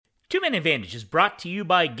Two Man Advantage is brought to you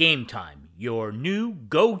by Game Time, your new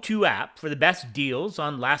go-to app for the best deals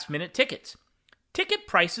on last-minute tickets. Ticket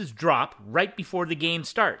prices drop right before the game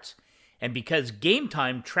starts, and because Game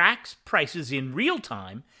Time tracks prices in real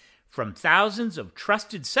time from thousands of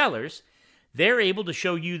trusted sellers, they're able to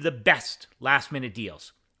show you the best last-minute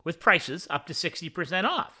deals, with prices up to 60%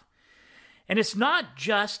 off. And it's not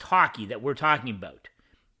just hockey that we're talking about.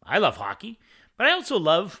 I love hockey, but I also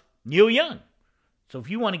love Neil Young. So if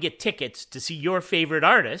you want to get tickets to see your favorite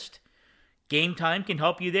artist, Game Time can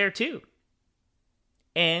help you there too.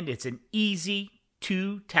 And it's an easy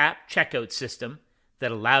two-tap checkout system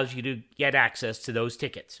that allows you to get access to those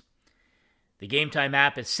tickets. The Game Time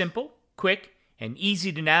app is simple, quick, and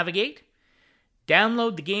easy to navigate.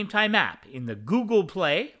 Download the Game Time app in the Google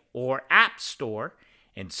Play or App Store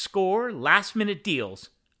and score last-minute deals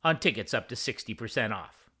on tickets up to 60%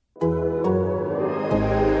 off.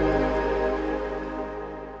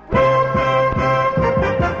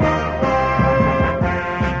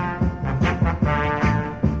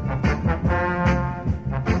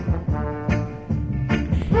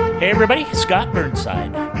 Hey everybody, Scott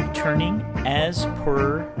Burnside, returning as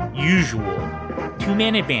per usual. Two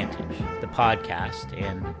Man Advantage, the podcast,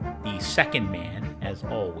 and the second man, as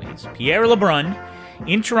always, Pierre LeBrun,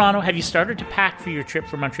 in Toronto. Have you started to pack for your trip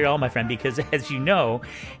for Montreal, my friend? Because as you know,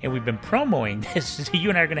 and we've been promoting this, you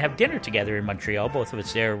and I are going to have dinner together in Montreal, both of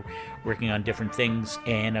us there working on different things,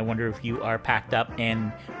 and I wonder if you are packed up,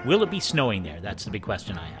 and will it be snowing there? That's the big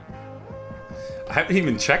question I have. I haven't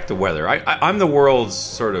even checked the weather. I'm the world's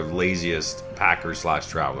sort of laziest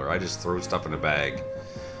packer/traveler. I just throw stuff in a bag.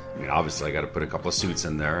 I mean, obviously, I got to put a couple of suits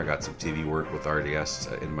in there. I got some TV work with RDS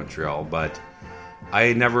in Montreal, but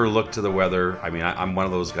I never look to the weather. I mean, I'm one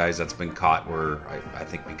of those guys that's been caught where I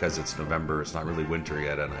think because it's November, it's not really winter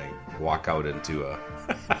yet, and I walk out into a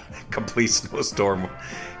complete snowstorm,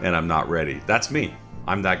 and I'm not ready. That's me.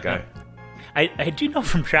 I'm that guy. I do know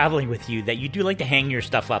from traveling with you that you do like to hang your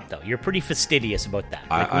stuff up, though. You're pretty fastidious about that.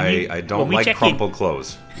 Like I don't like crumpled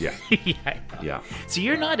clothes. Yeah. Yeah. So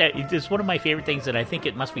you're not it's one of my favorite things, that I think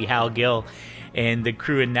it must be Hal Gill and the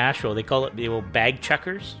crew in Nashville. They call it the old bag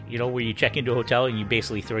chuckers, where you check into a hotel and you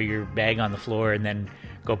basically throw your bag on the floor and then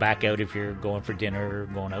go back out if you're going for dinner or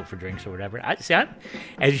going out for drinks or whatever.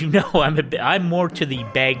 As you know, I'm more to the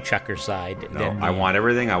bag chucker side. No, I want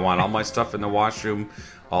everything. I want all my stuff in the washroom,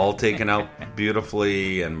 all taken out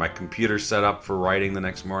beautifully, and my computer set up for writing the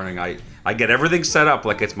next morning. I get everything set up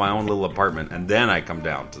like it's my own little apartment, and then I come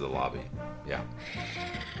down to the lobby. Yeah.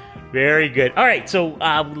 Very good. All right, so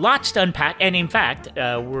lots to unpack. And in fact,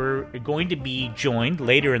 we're going to be joined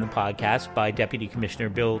later in the podcast by Deputy Commissioner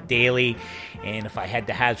Bill Daly. And if I had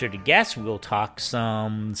to hazard a guess, we'll talk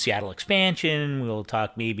some Seattle expansion. We'll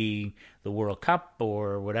talk maybe the World Cup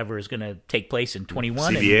or whatever is going to take place in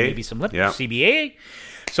 21. CBA. And maybe some CBA.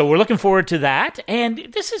 So we're looking forward to that. And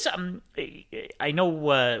this is, I know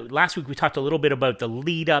last week we talked a little bit about the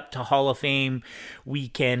lead up to Hall of Fame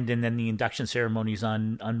weekend and then the induction ceremonies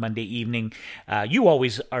on Monday evening. You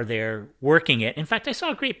always are there working it. In fact, I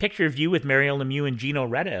saw a great picture of you with Mario Lemieux and Gino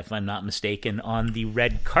Reda, if I'm not mistaken, on the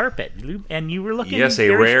red carpet. And you were looking... Yes,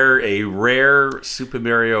 a rare Super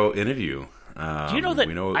Mario interview. Do you know that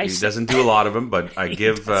he doesn't do a lot of them, but I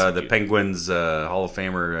give the Penguins Hall of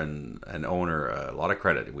Famer and owner a lot of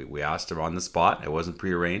credit. We asked him on the spot. It wasn't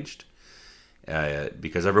prearranged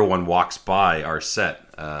because everyone walks by our set,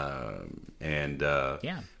 and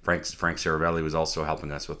Frank Saravelli was also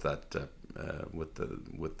helping us with that with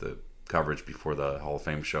the coverage before the Hall of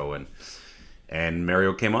Fame show, and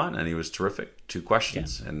Mario came on and he was terrific. 2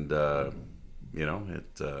 questions, and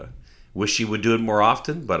wish he would do it more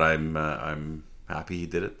often, but I'm happy he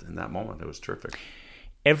did it in that moment. It was terrific.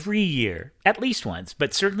 Every year, at least once,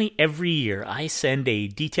 but certainly every year, I send a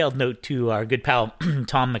detailed note to our good pal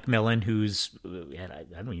Tom McMillan, who's, I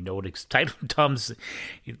don't even know what his title. Tom's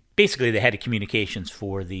basically the head of communications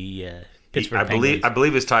for the Pittsburgh Penguins. I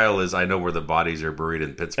believe his title is "I know where the bodies are buried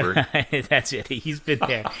in Pittsburgh." That's it. He's been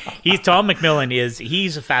there. Tom McMillan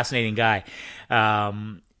he's a fascinating guy.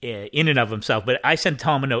 In and of himself, but I send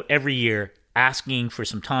Tom a note every year asking for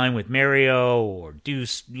some time with Mario or do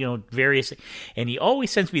various, and he always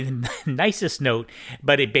sends me the nicest note.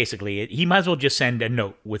 But he might as well just send a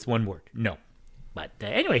note with one word, no. But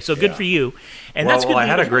anyway, so good for you. And that's good. Well, I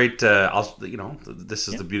had a great. This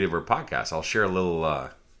is the beauty of our podcast. I'll share a little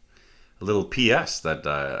PS that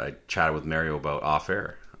I chatted with Mario about off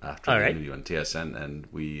air after the interview on TSN, and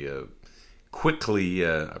we. Quickly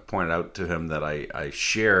pointed out to him that I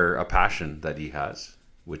share a passion that he has,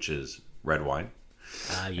 which is red wine.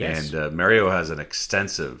 Yes. And Mario has an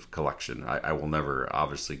extensive collection. I will never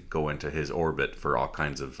obviously go into his orbit for all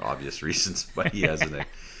kinds of obvious reasons, but he has an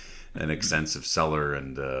extensive cellar.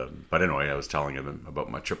 And but anyway, I was telling him about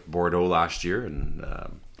my trip to Bordeaux last year, and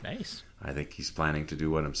Nice. I think he's planning to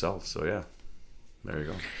do one himself. So yeah, there you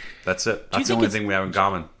go. That's it. That's the only thing we have in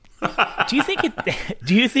common. Do you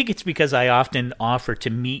think it's because I often offer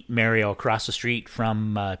to meet Mario across the street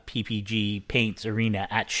from PPG Paints Arena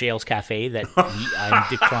at Shales Cafe that I'm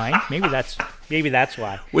declined? Maybe that's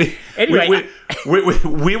why. We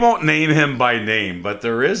won't name him by name, but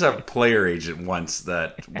there is a player agent once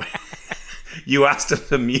that you asked him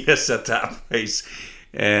to meet us at that place.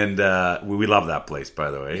 And we love that place,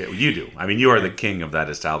 by the way. You do. I mean, you are the king of that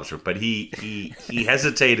establishment. But he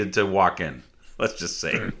hesitated to walk in. Let's just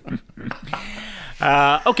say.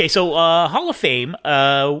 Okay, so Hall of Fame.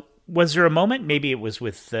 Was there a moment? Maybe it was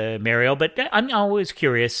with Mario, but I'm always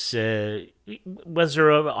curious. Was there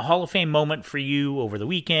a Hall of Fame moment for you over the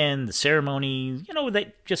weekend, the ceremony?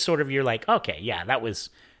 That just sort of you're like, okay, yeah, that was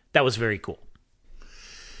very cool.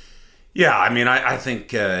 Yeah, I mean, I think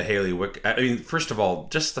Hayley Wick. I mean, first of all,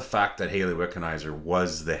 just the fact that Hayley Wickenheiser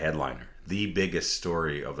was the headliner, the biggest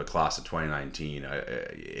story of the class of 2019.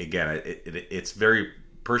 Again, it's very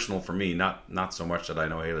personal for me. Not so much that I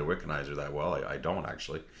know Hayley Wickenheiser that well. I don't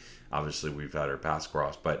actually. Obviously, we've had our paths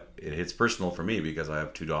cross, but it's personal for me because I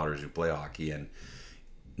have two daughters who play hockey. And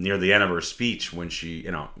near the end of her speech, when she,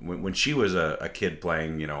 when she was a kid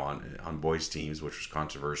playing, on boys' teams, which was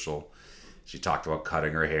controversial. She talked about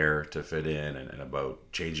cutting her hair to fit in and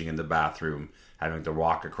about changing in the bathroom, having to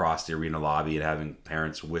walk across the arena lobby and having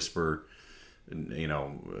parents whisper,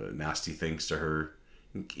 nasty things to her.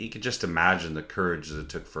 You could just imagine the courage that it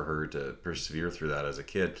took for her to persevere through that as a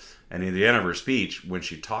kid. And in the end of her speech, when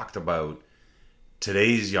she talked about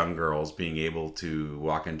today's young girls being able to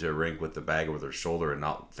walk into a rink with the bag over their shoulder and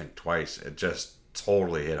not think twice, it just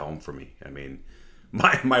totally hit home for me. I mean,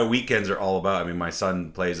 my weekends are all about, my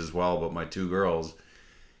son plays as well, but my two girls,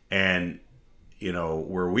 and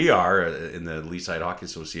where we are in the Leaside Hockey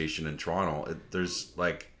Association in Toronto, there's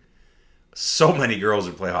like so many girls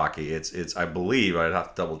who play hockey. It's I believe, I'd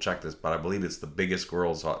have to double check this, but I believe it's the biggest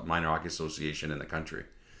girls minor hockey association in the country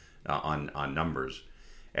on numbers.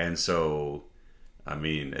 And so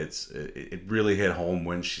it really hit home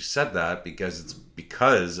when she said that, because it's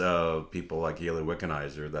because of people like Hayley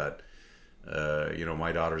Wickenheiser that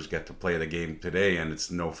my daughters get to play the game today, and it's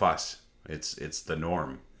no fuss. It's the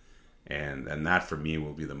norm, and that for me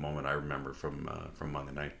will be the moment I remember from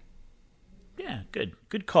Monday night. Yeah,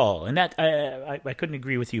 good call, and that I couldn't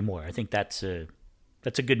agree with you more. I think that's a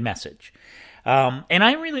good message, and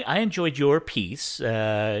I enjoyed your piece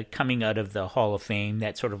coming out of the Hall of Fame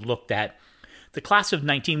that sort of looked at. The class of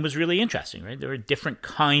 19 was really interesting, right? There were different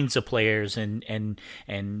kinds of players and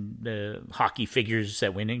hockey figures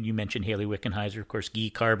that went in. You mentioned Hayley Wickenheiser, of course, Guy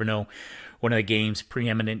Carbonneau, one of the game's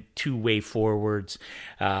preeminent two-way forwards.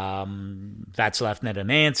 Václav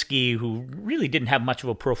Nedomansky, who really didn't have much of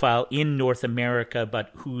a profile in North America,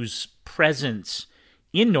 but whose presence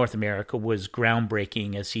in North America was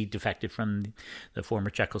groundbreaking as he defected from the former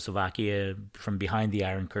Czechoslovakia from behind the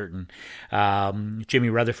Iron Curtain. Jimmy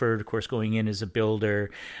Rutherford, of course, going in as a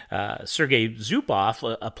builder. Sergei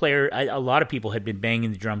Zubov, a player a lot of people had been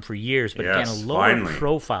banging the drum for years, but again, a lower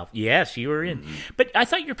profile. Yes, you were in. Mm-hmm. But I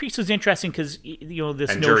thought your piece was interesting because, this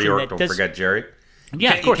and notion Jerry York, that... don't forget Jerry.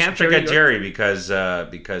 Yeah, of course. You can't forget Jerry because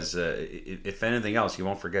if anything else, you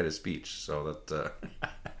won't forget his speech. So that...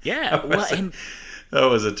 yeah, that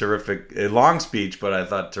was a terrific, long speech, but I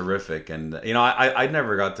thought terrific. And, I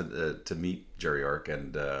never got to meet Jerry York,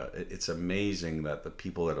 and it's amazing that the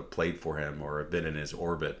people that have played for him or have been in his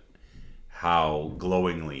orbit, how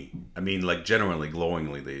glowingly, genuinely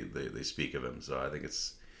glowingly they speak of him. So I think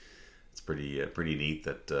it's pretty neat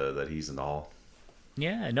that he's in the Hall.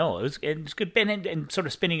 Yeah, no, it was good, Ben, and sort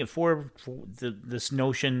of spinning it for this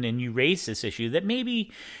notion, and you raised this issue that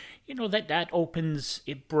maybe... that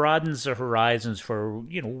it broadens the horizons for,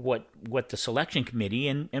 what the selection committee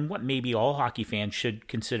and what maybe all hockey fans should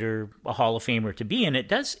consider a Hall of Famer to be. And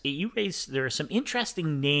there are some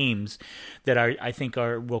interesting names that I think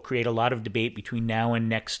will create a lot of debate between now and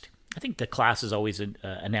next. I think the class is always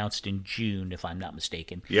announced in June, if I'm not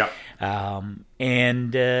mistaken. Yeah.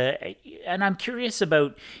 And I'm curious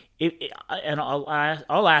about... and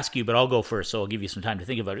I'll ask you, but I'll go first, so I'll give you some time to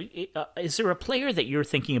think about it. Is there a player that you're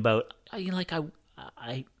thinking about?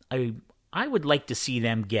 I would like to see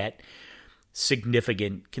them get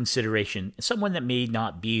significant consideration. Someone that may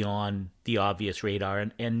not be on the obvious radar,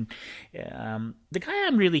 and the guy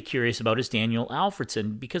I'm really curious about is Daniel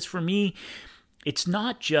Alfredsson, because for me, it's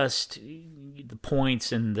not just the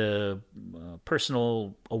points and the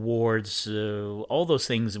personal awards, all those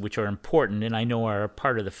things which are important and I know are a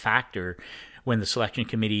part of the factor when the selection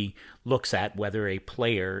committee looks at whether a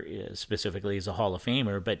player specifically is a Hall of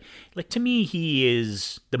Famer. But like to me, he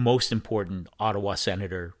is the most important Ottawa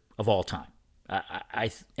Senator of all time. I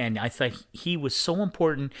think he was so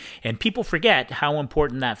important, and people forget how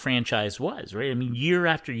important that franchise was, right? I mean, year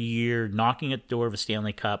after year, knocking at the door of a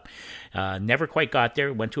Stanley Cup, never quite got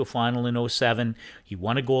there. Went to a final in 2007. He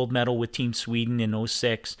won a gold medal with Team Sweden in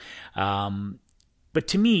 2006. But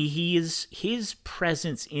to me, his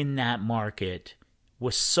presence in that market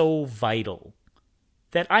was so vital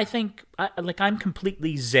that I think, I'm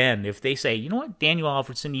completely zen if they say, you know what, Daniel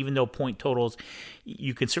Alfredsson, even though point totals,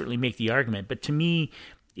 you can certainly make the argument. But to me,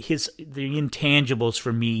 the intangibles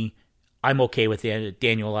for me, I'm okay with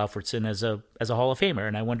Daniel Alfredsson as a Hall of Famer.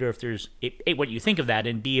 And I wonder if there's, A, what you think of that,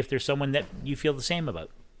 and B, if there's someone that you feel the same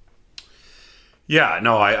about. Yeah,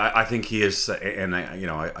 no, I think he is, and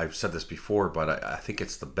I've said this before, but I think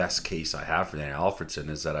it's the best case I have for Daniel Alfredsson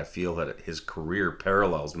is that I feel that his career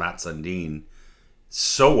parallels Matt Sundin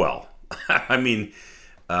so well. I mean,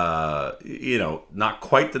 not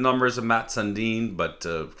quite the numbers of Matt Sundin, but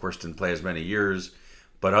of course didn't play as many years.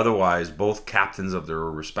 But otherwise, both captains of their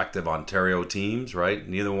respective Ontario teams, right?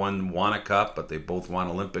 Neither one won a cup, but they both won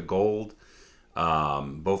Olympic gold.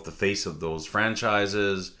 Both the face of those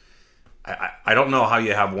franchises. I don't know how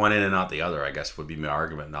you have one in and not the other, I guess would be my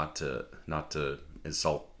argument, not to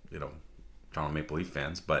insult, Toronto Maple Leaf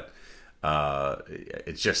fans, but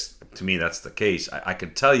it's just, to me, that's the case. I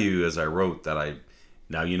could tell you, as I wrote, that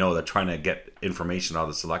that trying to get information out of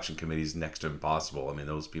the selection committee is next to impossible. I mean,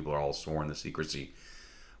 those people are all sworn to secrecy.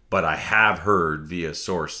 But I have heard via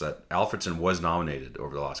source that Alfredsson was nominated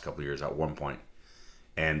over the last couple of years at one point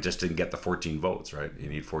and just didn't get the 14 votes, right? You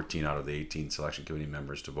need 14 out of the 18 selection committee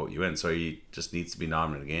members to vote you in. So he just needs to be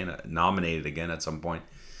nominated again at some point.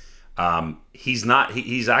 He's not.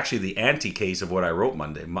 He's actually the anti-case of what I wrote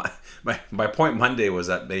Monday. My point Monday was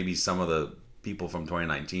that maybe some of the people from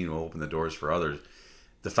 2019 will open the doors for others.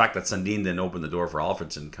 The fact that Sundin didn't open the door for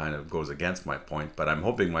Alfredsson kind of goes against my point, but I'm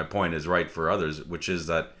hoping my point is right for others, which is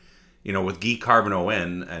that, with Guy Carbonneau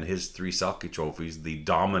and his 3 Selke trophies, the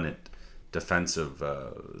dominant defensive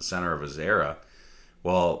center of his era,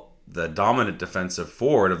 well, the dominant defensive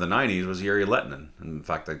forward of the 90s was Jere Lehtinen. In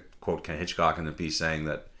fact, I quote Ken Hitchcock in the piece saying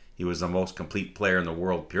that he was the most complete player in the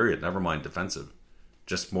world, period. Never mind defensive.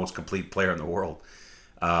 Just most complete player in the world.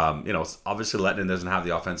 Obviously Lehtinen doesn't have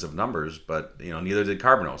the offensive numbers, but, neither did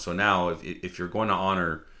Carbonneau. So now if you're going to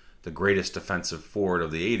honor the greatest defensive forward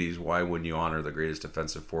of the 80s, why wouldn't you honor the greatest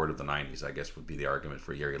defensive forward of the 90s, I guess would be the argument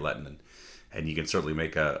for Jere Lehtinen. And you can certainly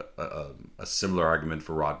make a similar argument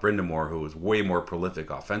for Rod Brind'Amour, who was way more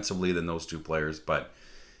prolific offensively than those two players, but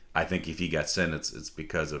I think if he gets in, it's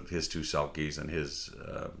because of his 2 Selkes and his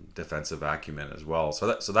defensive acumen as well. So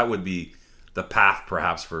that would be the path,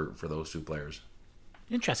 perhaps, for those 2 players.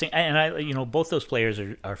 Interesting, and both those players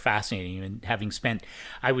are fascinating. And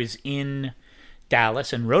I was in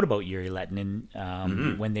Dallas and wrote about Jere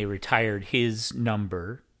Lehtinen when they retired his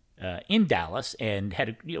number in Dallas, and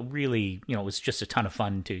had really, it was just a ton of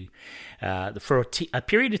fun to. For a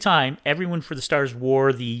period of time, everyone for the Stars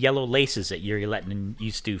wore the yellow laces that Jere Lehtinen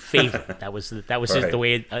used to favor. That was right. The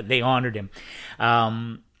way they honored him.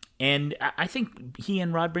 And I think he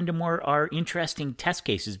and Rod Brind'Amour are interesting test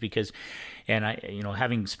cases because, and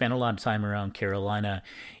having spent a lot of time around Carolina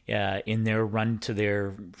in their run to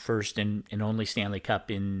their first and only Stanley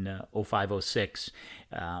Cup in 05-06,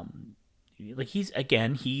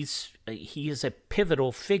 he is a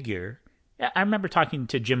pivotal figure. I remember talking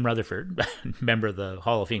to Jim Rutherford, member of the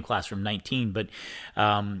Hall of Fame class from 19, but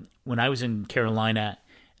when I was in Carolina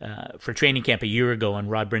for training camp a year ago, and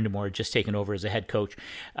Rod Brind'Amour had just taken over as a head coach,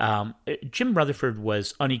 Jim Rutherford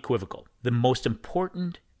was unequivocal. The most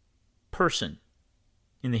important person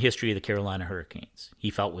in the history of the Carolina Hurricanes, he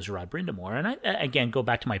felt, was Rod Brind'Amour. And I, again, go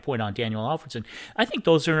back to my point on Daniel Alfredsson. I think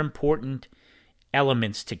those are important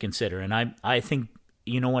elements to consider. And I think,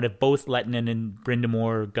 if both Lehtinen and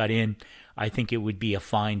Brind'Amour got in, I think it would be a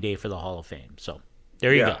fine day for the Hall of Fame. So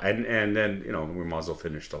there you go. And then, we might as well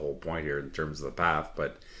finish the whole point here in terms of the path.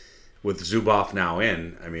 But with Zubov now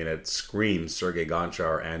in, it screams Sergei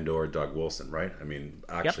Gonchar and/or Doug Wilson, right?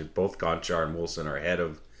 Actually, both Gonchar and Wilson are ahead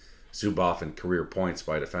of Zubov in career points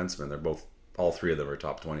by defensemen. They're all 3 of them are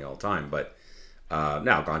top 20 all time. But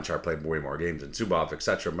now Gonchar played way more games than Zubov,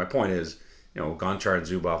 etc. My point is, Gonchar and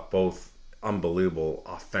Zubov, both unbelievable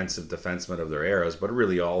offensive defensemen of their eras, but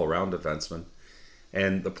really all-around defensemen.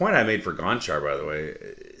 And the point I made for Gonchar, by the way,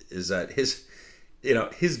 is that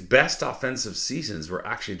his best offensive seasons were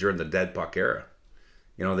actually during the dead puck era.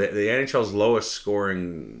 The NHL's lowest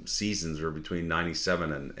scoring seasons were between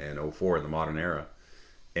 97 and 04 in the modern era.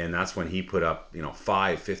 And that's when he put up,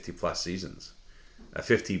 5 50-plus seasons. 5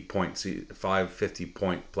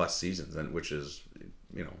 50-point plus seasons, and which is,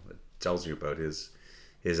 it tells you about his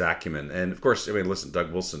acumen. And, of course, listen,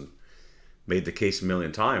 Doug Wilson made the case a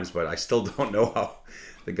million times, but I still don't know how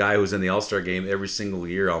the guy who was in the All-Star game every single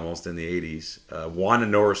year almost in the 80s, won a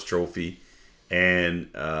Norris Trophy, and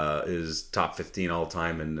is top 15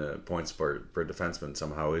 all-time in points per defenseman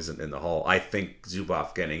somehow isn't in the Hall. I think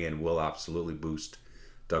Zubov getting in will absolutely boost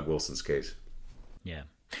Doug Wilson's case. Yeah.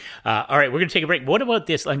 All right, we're going to take a break. What about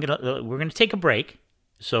this? We're going to take a break,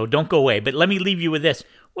 so don't go away. But let me leave you with this.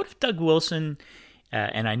 What if Doug Wilson,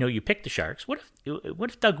 and I know you picked the Sharks, what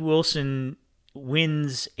if Doug Wilson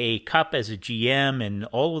wins a cup as a GM and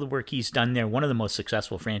all of the work he's done there, one of the most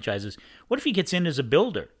successful franchises? What if he gets in as a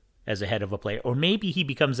builder, as a head of a player? Or maybe he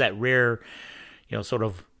becomes that rare, there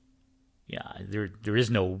is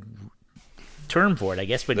no term for it, I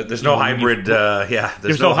guess, but there's no hybrid.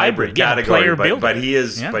 There's no hybrid category, but he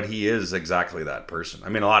is. Yeah. But he is exactly that person. A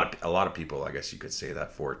lot of people, I guess you could say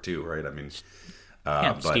that for it too, right?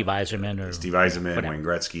 Steve Yzerman, whatever. Wayne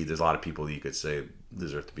Gretzky. There's a lot of people that you could say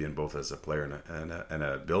deserve to be in both as a player and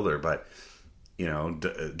a builder. But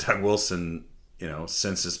Doug Wilson,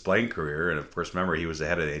 since his playing career, and of course, remember he was the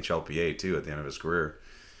head of the NHLPA too at the end of his career.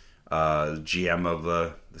 GM of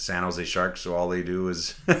the San Jose Sharks, so all they do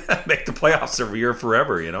is make the playoffs every year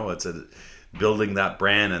forever. It's building that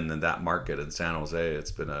brand and that market in San Jose.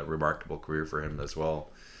 It's been a remarkable career for him as well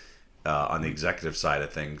on the executive side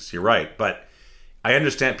of things. You're right, but I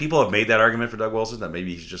understand people have made that argument for Doug Wilson that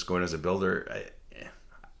maybe he's just going as a builder.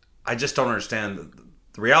 I just don't understand.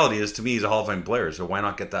 The reality is, to me, he's a Hall of Fame player, so why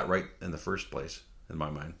not get that right in the first place, in my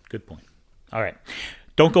mind? Good point. All right.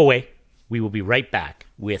 Don't go away. We will be right back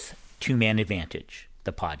with Two Man Advantage,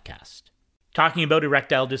 the podcast. Talking about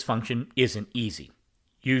erectile dysfunction isn't easy.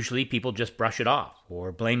 Usually people just brush it off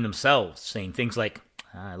or blame themselves, saying things like,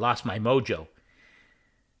 I lost my mojo.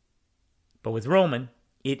 But with Roman,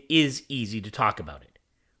 it is easy to talk about it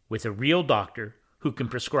with a real doctor who can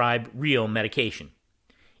prescribe real medication.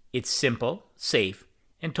 It's simple, safe,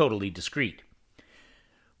 and totally discreet.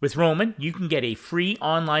 With Roman, you can get a free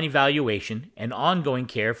online evaluation and ongoing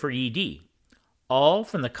care for ED, all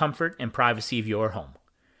from the comfort and privacy of your home.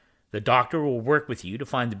 The doctor will work with you to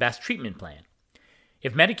find the best treatment plan.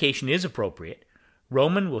 If medication is appropriate,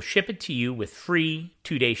 Roman will ship it to you with free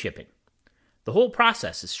 2-day shipping. The whole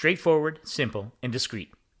process is straightforward, simple, and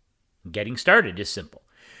discreet. Getting started is simple.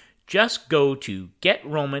 Just go to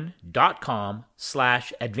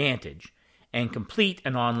getroman.com/advantage and complete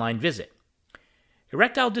an online visit.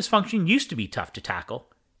 Erectile dysfunction used to be tough to tackle,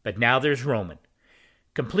 but now there's Roman.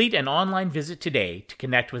 Complete an online visit today to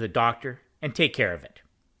connect with a doctor and take care of it.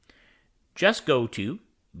 Just go to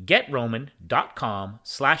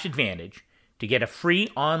getroman.com/advantage to get a free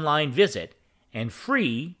online visit and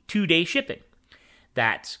free 2-day shipping.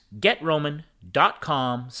 That's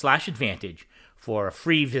getroman.com/advantage for a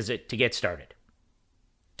free visit to get started.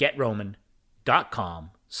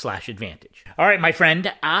 getroman.com/advantage. All right, my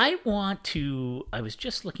friend, I was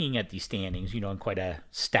just looking at the standings. I'm quite a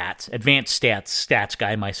advanced stats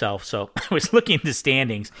guy myself, so I was looking at the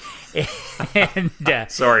standings. And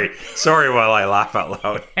sorry while I laugh out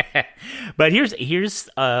loud. But here's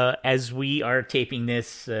as we are taping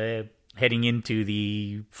this, heading into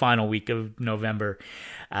the final week of November.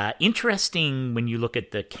 Interesting when you look at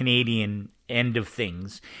the Canadian end of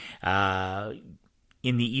things.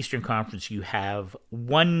 In the Eastern Conference, you have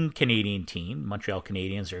one Canadian team. Montreal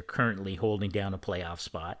Canadiens are currently holding down a playoff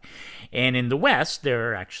spot. And in the West,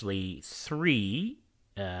 there are actually three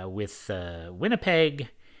with Winnipeg,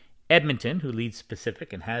 Edmonton, who leads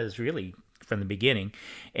Pacific and has really from the beginning,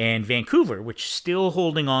 and Vancouver, which is still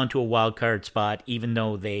holding on to a wild card spot, even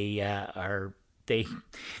though they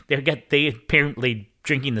apparently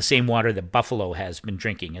drinking the same water that Buffalo has been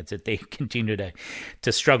drinking. It's that they continue to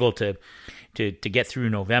struggle to get through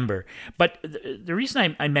November. But the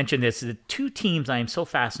reason I mention this is the two teams I am so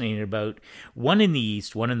fascinated about, one in the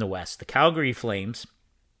East, one in the West. The Calgary Flames,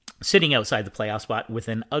 sitting outside the playoff spot with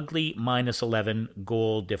an ugly -11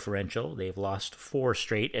 goal differential. They've lost 4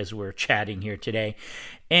 straight as we're chatting here today.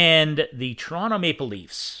 And the Toronto Maple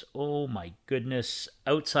Leafs, oh my goodness,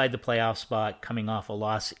 outside the playoff spot, coming off a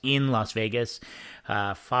loss in Las Vegas,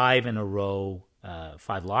 5 in a row,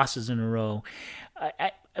 5 losses in a row.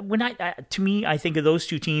 To me, I think of those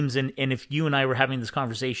two teams, and if you and I were having this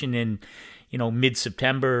conversation in,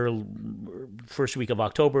 mid-September, first week of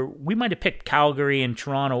October, we might have picked Calgary and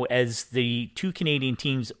Toronto as the two Canadian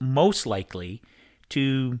teams most likely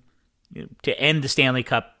to end the Stanley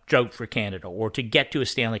Cup drought for Canada, or to get to a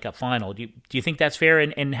Stanley Cup final. Do you think that's fair?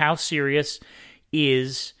 And how serious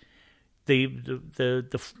is the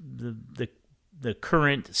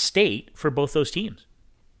current state for both those teams?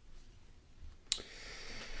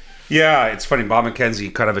 Yeah, it's funny. Bob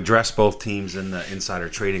McKenzie kind of addressed both teams in the Insider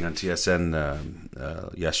Trading on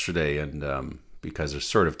TSN yesterday, and because they're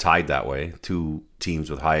sort of tied that way, two teams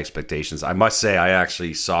with high expectations. I must say, I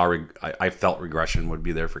actually I felt regression would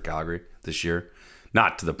be there for Calgary this year.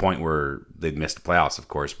 Not to the point where they'd missed the playoffs, of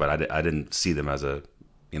course, but I didn't see them as a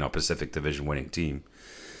Pacific Division winning team.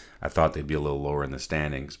 I thought they'd be a little lower in the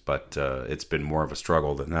standings, but it's been more of a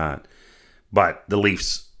struggle than that. But the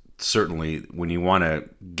Leafs, certainly, when you want to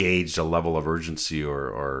gauge the level of urgency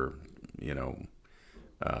or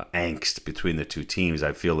angst between the two teams,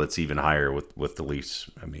 I feel it's even higher with the Leafs.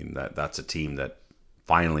 I mean, that's a team that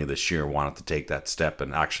finally this year wanted to take that step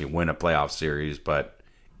and actually win a playoff series, but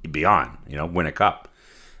beyond, win a cup.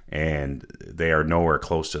 And they are nowhere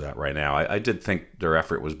close to that right now. I did think their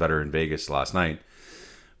effort was better in Vegas last night,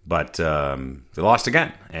 but they lost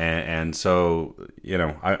again. And so,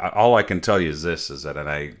 all I can tell you is this, is that, and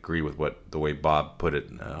I agree with the way Bob put it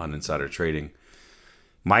on Insider Trading,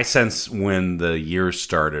 my sense when the year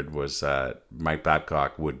started was that Mike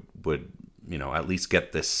Babcock would at least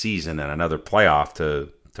get this season and another playoff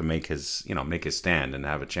to make his stand and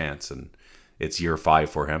have a chance. And it's year 5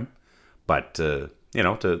 for him, but to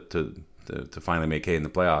finally make hay in the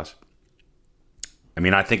playoffs. I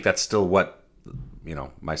mean, I think that's still what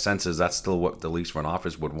my sense is. That's still what the Leafs front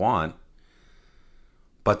office would want,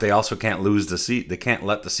 but they also can't lose they can't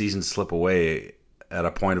let the season slip away at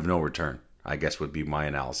a point of no return, I guess would be my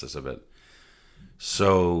analysis of it.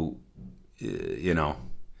 So,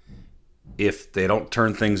 if they don't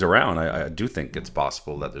turn things around, I do think it's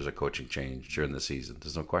possible that there's a coaching change during the season.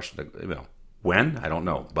 There's no question. When? I don't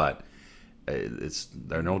know, but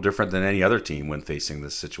they're no different than any other team when facing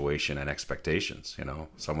this situation and expectations.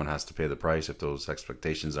 Someone has to pay the price if those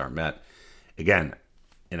expectations aren't met. Again,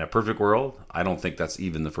 in a perfect world, I don't think that's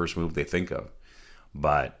even the first move they think of.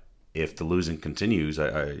 But if the losing continues,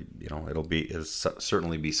 it'll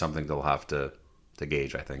certainly be something they'll have to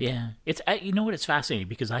gauge, I think. Yeah, it's it's fascinating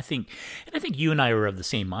because I think you and I are of the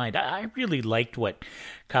same mind. I really liked what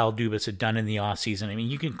Kyle Dubas had done in the offseason. I mean,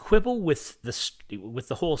 you can quibble with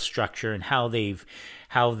the whole structure and how they've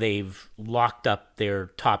locked up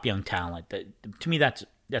their top young talent. To me, that's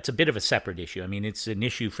a bit of a separate issue. I mean, it's an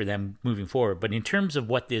issue for them moving forward. But in terms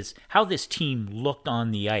of how this team looked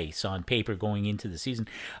on the ice, on paper going into the season,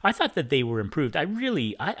 I thought that they were improved.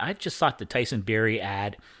 I just thought the Tyson Barrie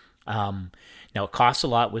ad. Now, it costs a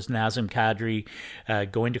lot with Nazem Kadri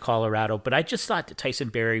going to Colorado, but I just thought that Tyson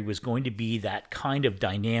Barrie was going to be that kind of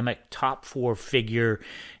dynamic top 4 figure,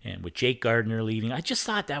 and with Jake Gardiner leaving, I just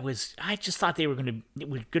thought they were going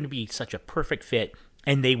to be such a perfect fit.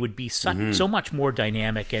 And they would be so much more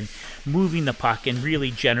dynamic and moving the puck and really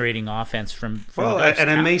generating offense from and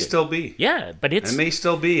it may still be. Yeah, but it may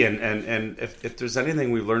still be. And if there's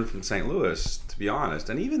anything we've learned from St. Louis, to be honest,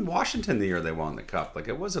 and even Washington the year they won the Cup,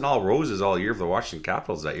 it wasn't all roses all year for the Washington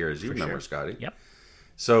Capitals that year, as you remember, Scotty. Yep.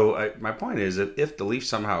 So my point is that if the Leafs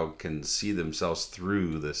somehow can see themselves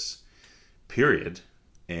through this period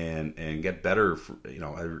and get better,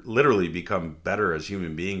 literally become better as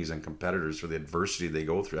human beings and competitors for the adversity they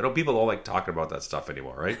go through. I know people don't like talking about that stuff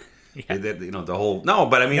anymore, right? Yeah. The whole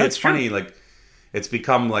but I mean, it's funny. It's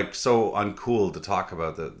become so uncool to talk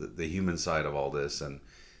about the human side of all this. And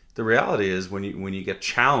the reality is, when you get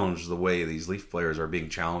challenged the way these Leaf players are being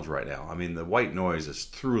challenged right now, I mean, the white noise is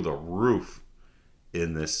through the roof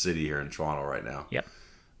in this city here in Toronto right now. Yep.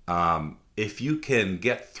 If you can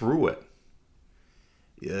get through it,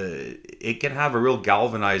 it can have a real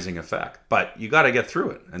galvanizing effect, but you got to get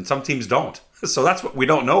through it, and some teams don't. So that's what we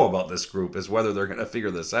don't know about this group, is whether they're going to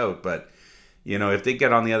figure this out. But if they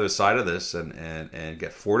get on the other side of this and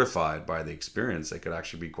get fortified by the experience, they could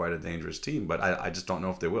actually be quite a dangerous team. But I just don't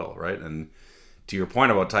know if they will, right? And to your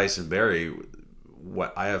point about Tyson Barrie,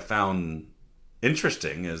 what I have found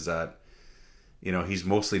interesting is that he's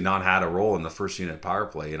mostly not had a role in the first unit power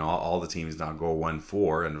play. All the teams now go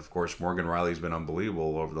 1-4. And, of course, Morgan Riley's been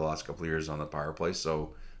unbelievable over the last couple of years on the power play.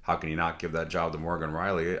 So how can you not give that job to Morgan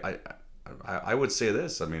Riley? I would say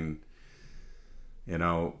this. I mean,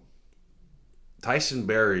 Tyson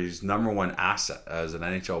Barrie's number one asset as an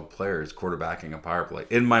NHL player is quarterbacking a power play.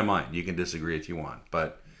 In my mind, you can disagree if you want.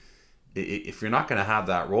 But if you're not going to have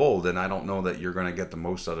that role, then I don't know that you're going to get the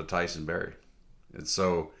most out of Tyson Barrie. And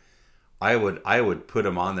so I would put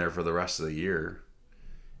him on there for the rest of the year,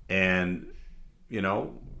 and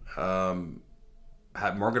Morgan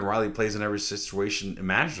Rielly plays in every situation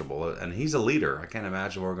imaginable, and he's a leader. I can't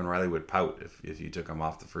imagine Morgan Rielly would pout if you took him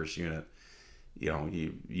off the first unit.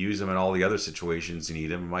 You use him in all the other situations you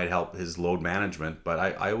need him. It might help his load management, but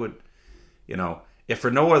I would, if for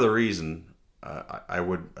no other reason, I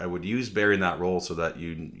would use Barrie in that role so that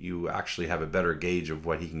you actually have a better gauge of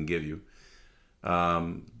what he can give you,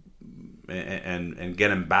 and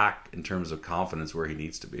get him back in terms of confidence where he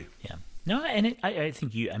needs to be. Yeah. No, and I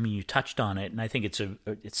think you touched on it, and I think it's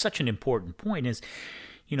such an important point is,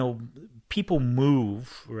 people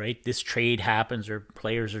move, right? This trade happens, or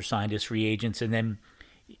players are signed as free agents, and then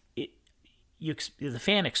the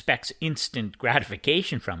fan expects instant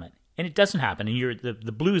gratification from it, and it doesn't happen. And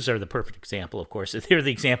the Blues are the perfect example, of course. They're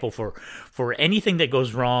the example for anything that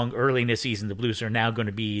goes wrong early in the season. The Blues are now going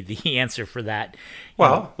to be the answer for that.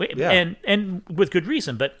 Yeah. And with good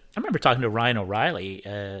reason. But I remember talking to Ryan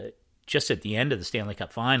O'Reilly just at the end of the Stanley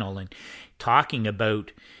Cup final and talking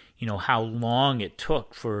about, how long it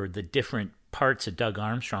took for the different parts that Doug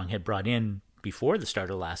Armstrong had brought in before the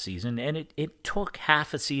start of last season. And it took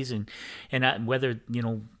half a season. And whether,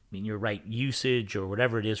 you're right, usage or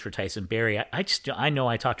whatever it is for Tyson Barrie, I know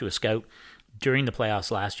I talked to a scout during the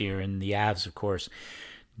playoffs last year, and the Avs, of course,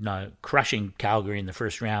 crushing Calgary in the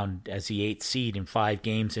first round as the 8th seed in 5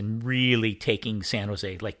 games and really taking San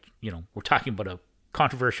Jose. We're talking about a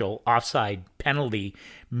controversial offside penalty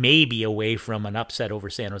maybe away from an upset over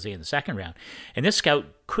San Jose in the second round. And this scout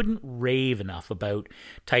couldn't rave enough about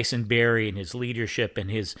Tyson Barrie and his leadership and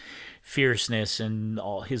his fierceness and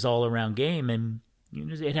his all-around game. And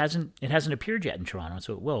it hasn't appeared yet in Toronto,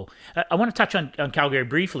 so it will. I want to touch on Calgary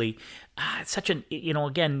briefly. It's such an,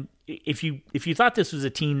 again, if you thought this was a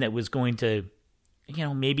team that was going to,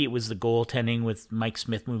 maybe it was the goaltending with Mike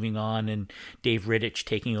Smith moving on and Dave Rittich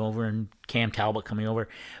taking over and Cam Talbot coming over.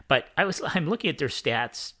 But I'm looking at their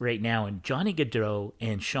stats right now, and Johnny Gaudreau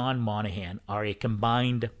and Sean Monahan are a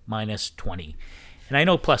combined minus 20. And I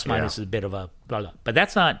know plus minus is a bit of a blah, blah, but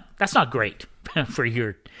that's not great for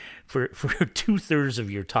 2/3 of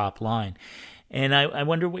your top line. And I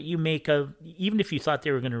wonder what you make of, even if you thought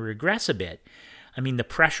they were going to regress a bit. I mean, the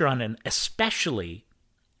pressure on them, especially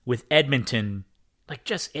with Edmonton.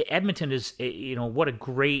 Edmonton is, what a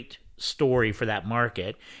great story for that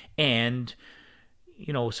market. And,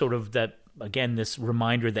 sort of that, again, this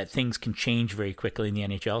reminder that things can change very quickly in the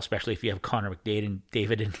NHL, especially if you have Connor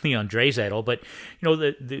McDavid and Leon Draisaitl. But,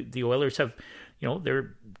 the Oilers have,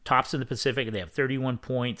 they're tops in the Pacific, and they have 31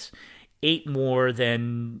 points, 8 more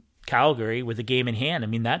than Calgary with a game in hand. I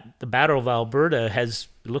mean, the Battle of Alberta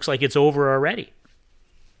looks like it's over already.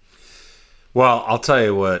 Well, I'll tell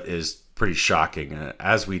you what is pretty shocking.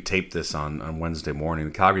 As we tape this on Wednesday morning,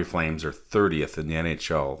 the Calgary Flames are 30th in the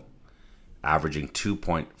NHL, averaging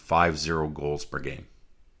 2.50 goals per game.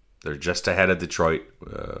 They're just ahead of Detroit,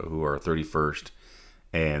 who are 31st,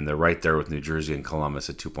 and they're right there with New Jersey and Columbus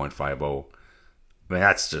at 2.50. I mean,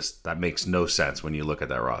 that makes no sense when you look at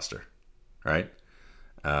that roster, right?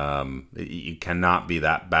 You cannot be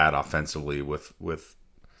that bad offensively with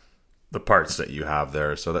the parts that you have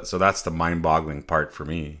there. So that's the mind-boggling part for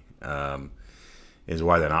me. Is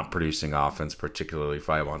why they're not producing offense, particularly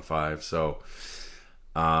 5-on-5. So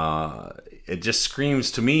it just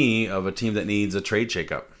screams to me of a team that needs a trade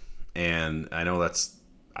shakeup. And I know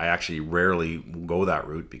I actually rarely go that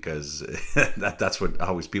route because that's what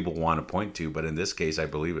always people want to point to. But in this case, I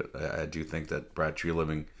believe it. I do think that Brad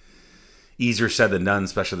Treliving, easier said than done,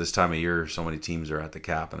 especially this time of year. So many teams are at the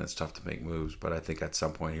cap and it's tough to make moves. But I think at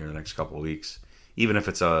some point here in the next couple of weeks, even if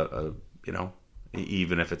it's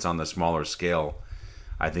even if it's on the smaller scale,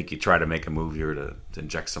 I think you try to make a move here to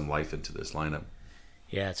inject some life into this lineup.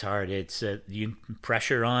 Yeah, it's hard. It's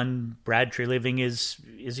pressure on Brad Treliving is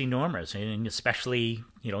enormous, and especially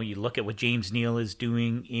you look at what James Neal is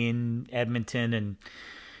doing in Edmonton, and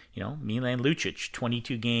Milan Lucic,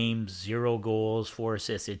 22 games, 0 goals, 4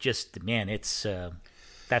 assists. It just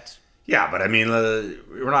that's but I mean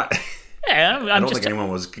we're not. Yeah, I don't think anyone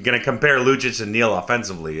was going to compare Lucic and Neal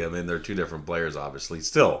offensively. I mean, they're two different players, obviously.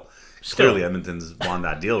 Still. Clearly, Edmonton's won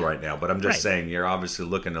that deal right now. But I'm just saying, you're obviously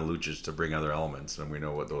looking to Lucic to bring other elements, and we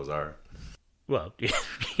know what those are. Well, yeah,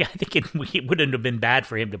 I think it wouldn't have been bad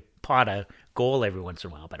for him to pot a goal every once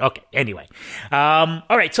in a while. But okay, anyway. All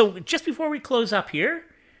right, so just before we close up here,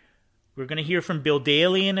 we're going to hear from Bill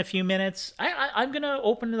Daly in a few minutes. I'm going to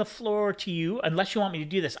open the floor to you, unless you want me to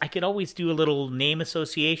do this. I could always do a little name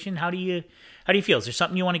association. How do you feel? Is there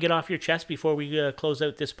something you want to get off your chest before we close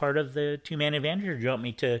out this part of the two-man advantage, or do you want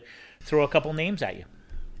me to throw a couple names at you?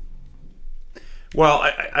 Well,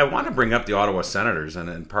 I want to bring up the Ottawa Senators,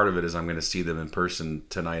 and part of it is I'm going to see them in person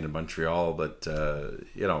tonight in Montreal. But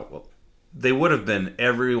they would have been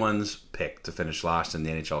everyone's pick to finish last in the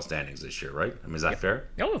NHL standings this year, right? I mean, is that fair?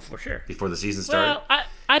 Oh, for sure. Before the season started? Well,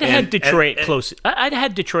 I'd have had Detroit close. I'd have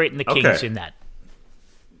had Detroit and the Kings in that.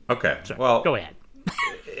 Okay. So, well, go ahead.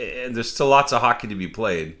 And there's still lots of hockey to be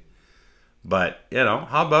played. But,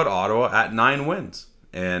 how about Ottawa at 9 wins?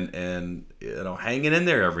 And hanging in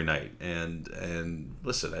there every night. And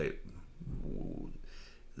listen,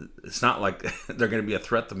 it's not like they're going to be a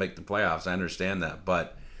threat to make the playoffs. I understand that.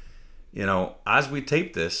 But, as we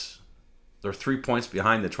tape this, they're 3 points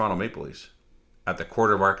behind the Toronto Maple Leafs at the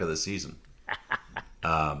quarter mark of the season.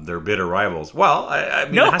 They're bitter rivals. Well, I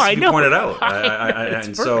mean, it has to be pointed out.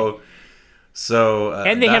 And so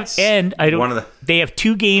and they they have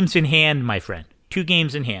 2 games in hand, my friend. 2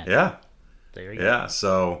 games in hand. Yeah. There you go. Yeah.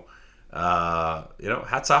 So,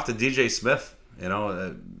 hats off to DJ Smith.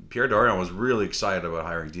 Pierre Dorion was really excited about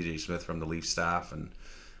hiring DJ Smith from the Leaf staff, and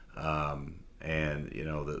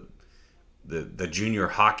the junior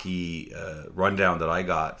hockey rundown that I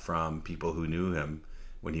got from people who knew him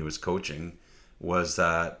when he was coaching was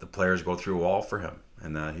that the players go through a wall for him,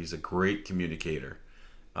 and he's a great communicator.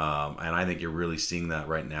 And I think you're really seeing that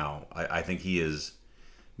right now. I think he is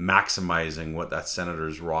maximizing what that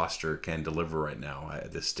Senators roster can deliver right now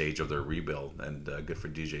at this stage of their rebuild, and good for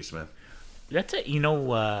DJ Smith. That's it.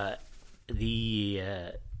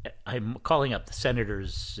 I'm calling up the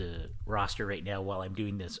Senators roster right now while I'm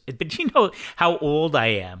doing this. But you know how old I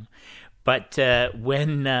am. But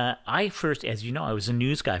when I first, as you know, I was a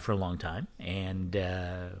news guy for a long time, and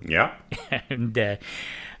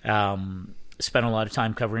spent a lot of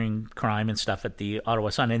time covering crime and stuff at the Ottawa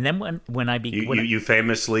Sun. And then when I began... You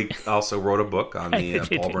famously also wrote a book on the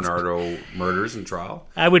Paul Bernardo murders and trial.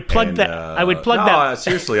 I would plug that. I would plug that.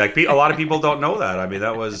 Seriously, a lot of people don't know that. I mean,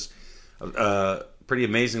 that was pretty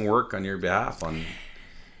amazing work on your behalf.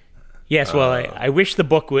 Yes, well, I wish the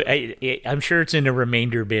book would. I'm sure it's in a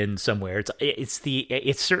remainder bin somewhere.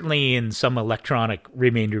 It's certainly in some electronic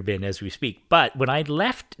remainder bin as we speak. But when I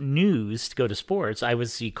left news to go to sports, I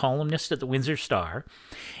was the columnist at the Windsor Star,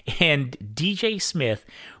 and DJ Smith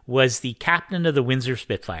was the captain of the Windsor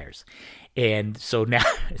Spitfires. And so now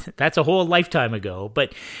that's a whole lifetime ago.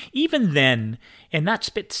 But even then, and that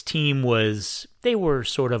Spits team they were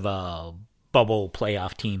sort of a bubble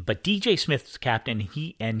playoff team, but DJ Smith's captain,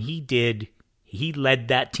 he led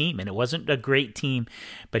that team, and it wasn't a great team,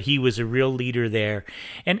 but he was a real leader there.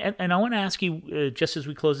 And I want to ask you, just as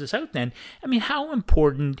we close this out then, I mean, how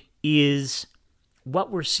important is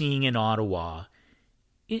what we're seeing in Ottawa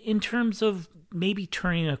in terms of maybe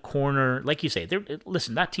turning a corner? Like you say,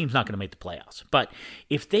 listen, that team's not going to make the playoffs, but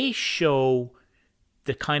if they show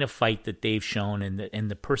the kind of fight that they've shown and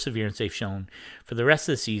the perseverance they've shown for the rest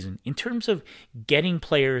of the season in terms of getting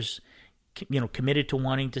players, committed to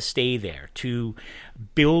wanting to stay there, to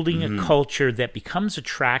building a culture that becomes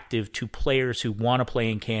attractive to players who want to play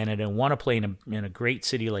in Canada and want to play in a great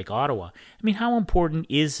city like Ottawa. I mean, how important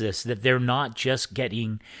is this that they're not just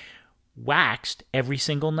getting waxed every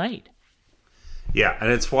single night? Yeah,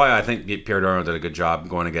 and it's why I think Pierre Dorion did a good job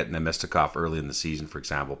going and getting Nemestikov early in the season, for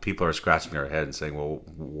example. People are scratching their head and saying, well,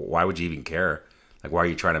 why would you even care? Like, why are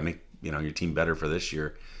you trying to make your team better for this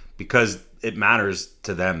year? Because it matters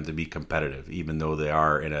to them to be competitive, even though they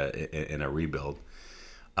are in a rebuild,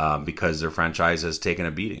 because their franchise has taken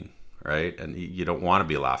a beating, right? And you don't want to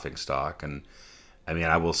be a laughing stock. And, I mean,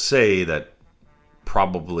 I will say that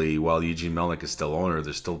probably while Eugene Melnyk is still owner,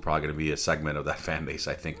 there's still probably going to be a segment of that fan base,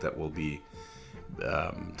 I think, that will be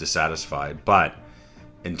dissatisfied. But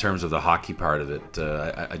in terms of the hockey part of it,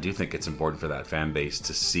 I do think it's important for that fan base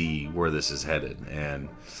to see where this is headed. And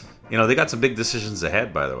they got some big decisions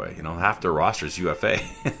ahead, by the way. Half their roster is UFA.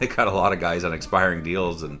 They got a lot of guys on expiring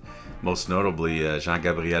deals, and most notably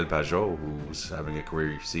Jean-Gabriel Pajot, who's having a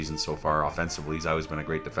career season so far offensively. He's always been a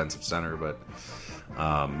great defensive center, but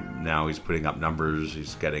now he's putting up numbers.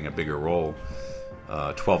 He's getting a bigger role.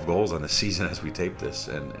 12 goals on the season as we tape this,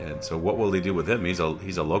 and so what will they do with him? He's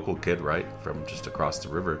a local kid, right, from just across the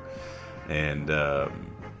river, and I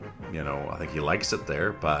think he likes it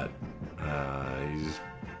there, but he's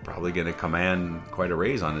probably going to command quite a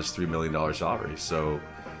raise on his $3 million salary. So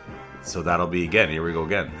that'll be, again, here we go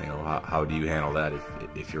again. How do you handle that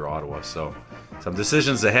if you're Ottawa? So some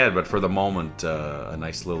decisions ahead, but for the moment, a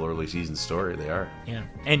nice little early season story. They are. Yeah,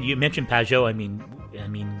 and you mentioned Pajot. I mean,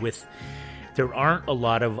 there aren't a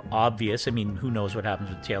lot of obvious. I mean, who knows what happens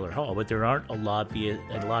with Taylor Hall? But there aren't a lot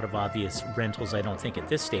of obvious rentals, I don't think, at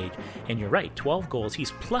this stage. And you're right, 12 goals.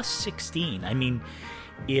 He's plus 16. I mean,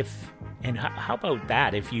 how about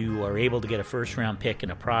that? If you are able to get a first-round pick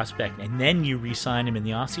and a prospect, and then you re-sign him in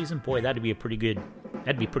the offseason, boy, that'd be pretty good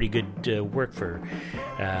work for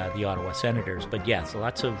the Ottawa Senators. But yes,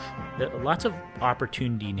 lots of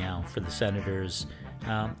opportunity now for the Senators,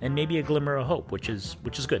 and maybe a glimmer of hope, which is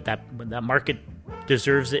good. That market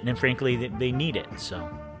deserves it, and frankly, they need it. So,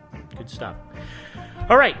 good stuff.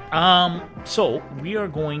 All right, so we are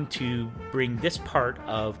going to bring this part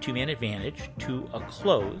of Two Man Advantage to a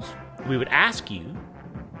close. We would ask you,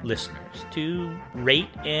 listeners, to rate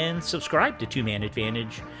and subscribe to Two Man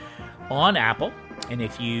Advantage on Apple. And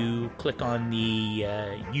if you click on the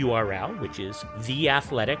URL, which is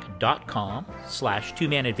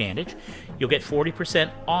theathletic.com/2manadvantage, you'll get 40%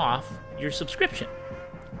 off your subscription.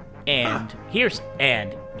 And here's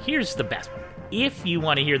the best part. If you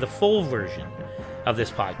want to hear the full version of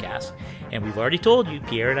this podcast, and we've already told you,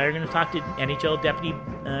 Pierre and I are going to talk to NHL Deputy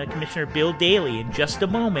Commissioner Bill Daly in just a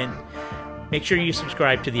moment, make sure you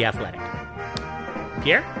subscribe to The Athletic.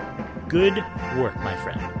 Pierre, good work, my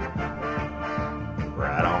friend.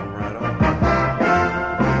 Right on, right on.